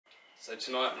So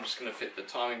tonight I'm just going to fit the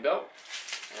timing belt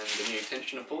and the new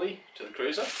tensioner pulley to the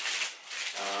cruiser.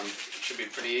 It should be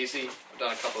pretty easy. I've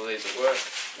done a couple of these at work.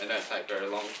 They don't take very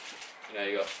long. You know,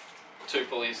 you got 2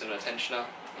 pulleys and a tensioner.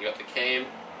 You got the cam,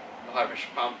 the high pressure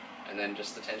pump, and then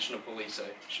just the tensioner pulley. So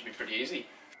it should be pretty easy.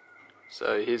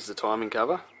 So here's the timing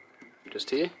cover,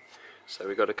 just here. So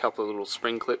we've got a couple of little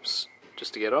spring clips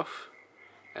just to get off,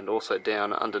 and also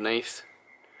down underneath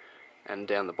and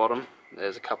down the bottom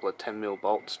there's a couple of 10mm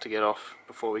bolts to get off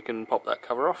before we can pop that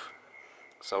cover off.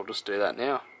 So I'll just do that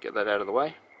now, get that out of the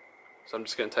way. So I'm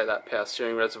just going to take that power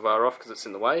steering reservoir off because it's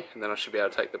in the way, and then I should be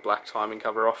able to take the black timing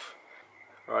cover off.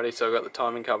 Alrighty, so I've got the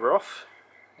timing cover off,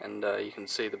 and you can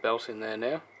see the belt in there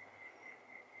now.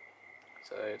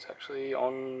 So it's actually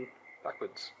on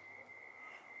backwards.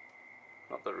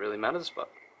 Not that it really matters, but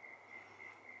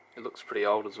it looks pretty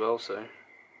old as well, so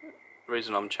the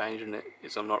reason I'm changing it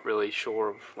is I'm not really sure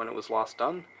of when it was last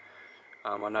done.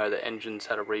 I know the engine's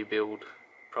had a rebuild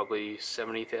probably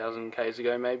 70,000 Ks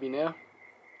ago maybe now,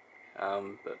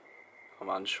 but I'm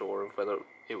unsure of whether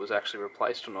it was actually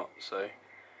replaced or not, so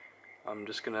I'm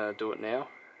just going to do it now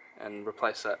and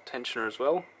replace that tensioner as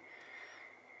well,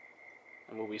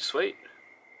 and we'll be sweet.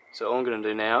 So all I'm going to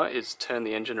do now is turn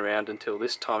the engine around until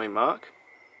this timing mark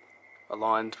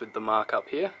aligns with the mark up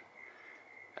here,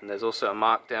 and there's also a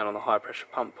mark down on the high pressure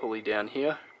pump pulley down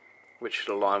here which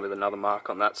should align with another mark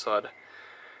on that side.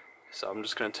 So I'm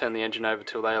just going to turn the engine over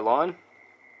till they align,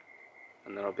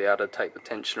 and then I'll be able to take the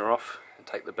tensioner off and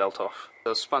take the belt off.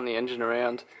 So I've spun the engine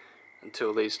around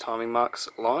until these timing marks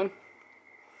align,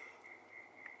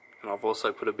 and I've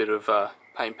also put a bit of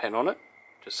paint pen on it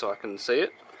just so I can see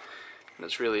it, and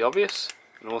it's really obvious.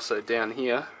 And also down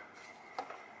here,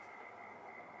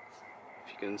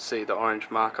 if you can see the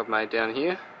orange mark I've made down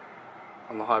here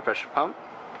on the high pressure pump,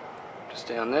 just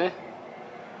down there,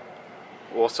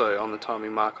 also on the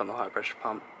timing mark on the high pressure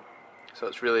pump. So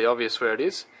it's really obvious where it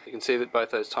is. You can see that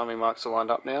both those timing marks are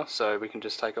lined up now, so we can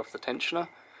just take off the tensioner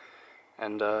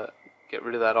and get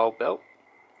rid of that old belt.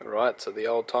 Alright, so the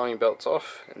old timing belt's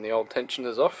off and the old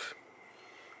tensioner's off,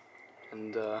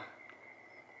 and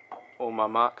all my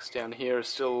marks down here are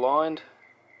still aligned,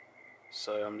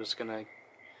 so I'm just going to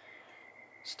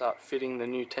start fitting the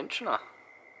new tensioner.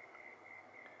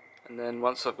 And then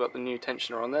once I've got the new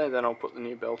tensioner on there, then I'll put the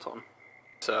new belt on.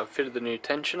 So I've fitted the new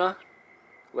tensioner,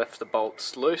 left the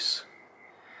bolts loose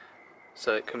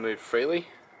so it can move freely.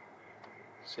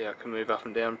 See how it can move up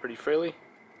and down pretty freely.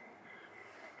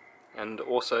 And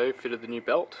also fitted the new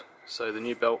belt, so the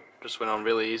new belt just went on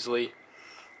really easily.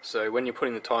 So when you're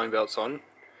putting the timing belts on,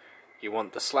 you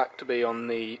want the slack to be on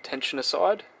the tensioner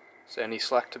side, so any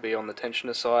slack to be on the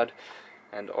tensioner side,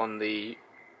 and on the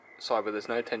side where there's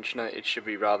no tensioner it should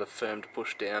be rather firm to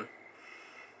push down.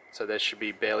 So there should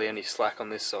be barely any slack on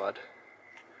this side.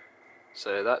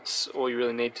 So that's all you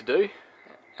really need to do.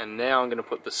 And now I'm going to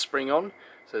put the spring on.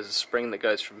 So there's a spring that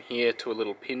goes from here to a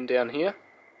little pin down here,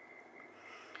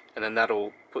 and then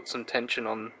that'll put some tension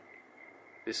on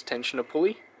this tensioner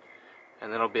pulley,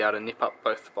 and then I'll be able to nip up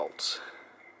both the bolts.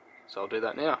 So I'll do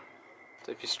that now.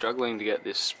 So if you're struggling to get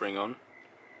this spring on,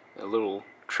 a little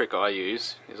trick I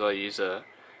use is I use a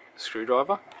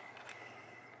screwdriver,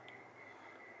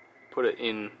 put it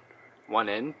in one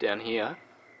end down here,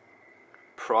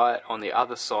 pry it on the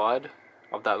other side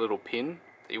of that little pin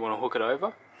that you want to hook it over,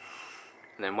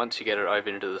 and then once you get it over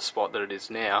into the spot that it is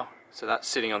now, so that's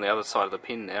sitting on the other side of the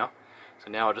pin now, so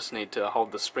now I just need to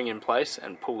hold the spring in place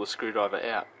and pull the screwdriver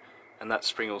out, and that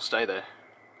spring will stay there.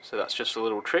 So that's just a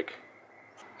little trick.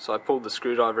 So I pulled the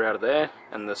screwdriver out of there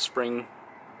and the spring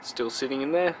is still sitting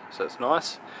in there, so it's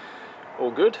nice,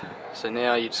 all good. So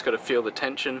now you just got to feel the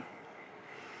tension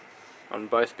on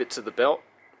both bits of the belt,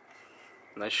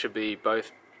 and they should be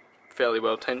both fairly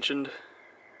well tensioned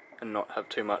and not have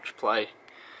too much play,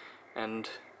 and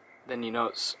then you know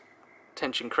it's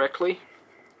tensioned correctly.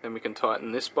 Then we can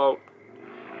tighten this bolt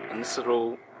and this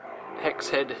little hex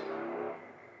head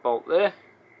bolt there,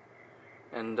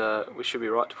 and we should be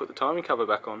right to put the timing cover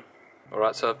back on.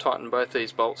 Alright, so I've tightened both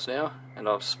these bolts now, and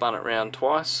I've spun it round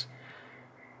twice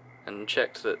and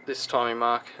checked that this timing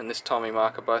mark and this timing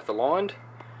mark are both aligned,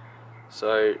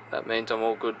 so that means I'm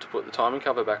all good to put the timing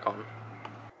cover back on.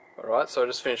 Alright, so I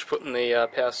just finished putting the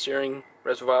power steering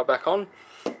reservoir back on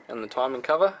and the timing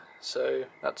cover, so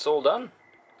that's all done.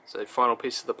 So final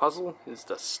piece of the puzzle is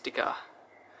the sticker.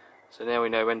 So now we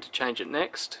know when to change it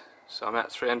next. So I'm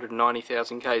at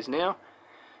 390,000 Ks now,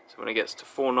 so when it gets to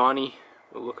 490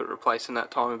 we'll look at replacing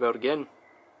that timing belt again.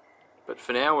 But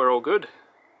for now we're all good.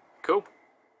 Cool.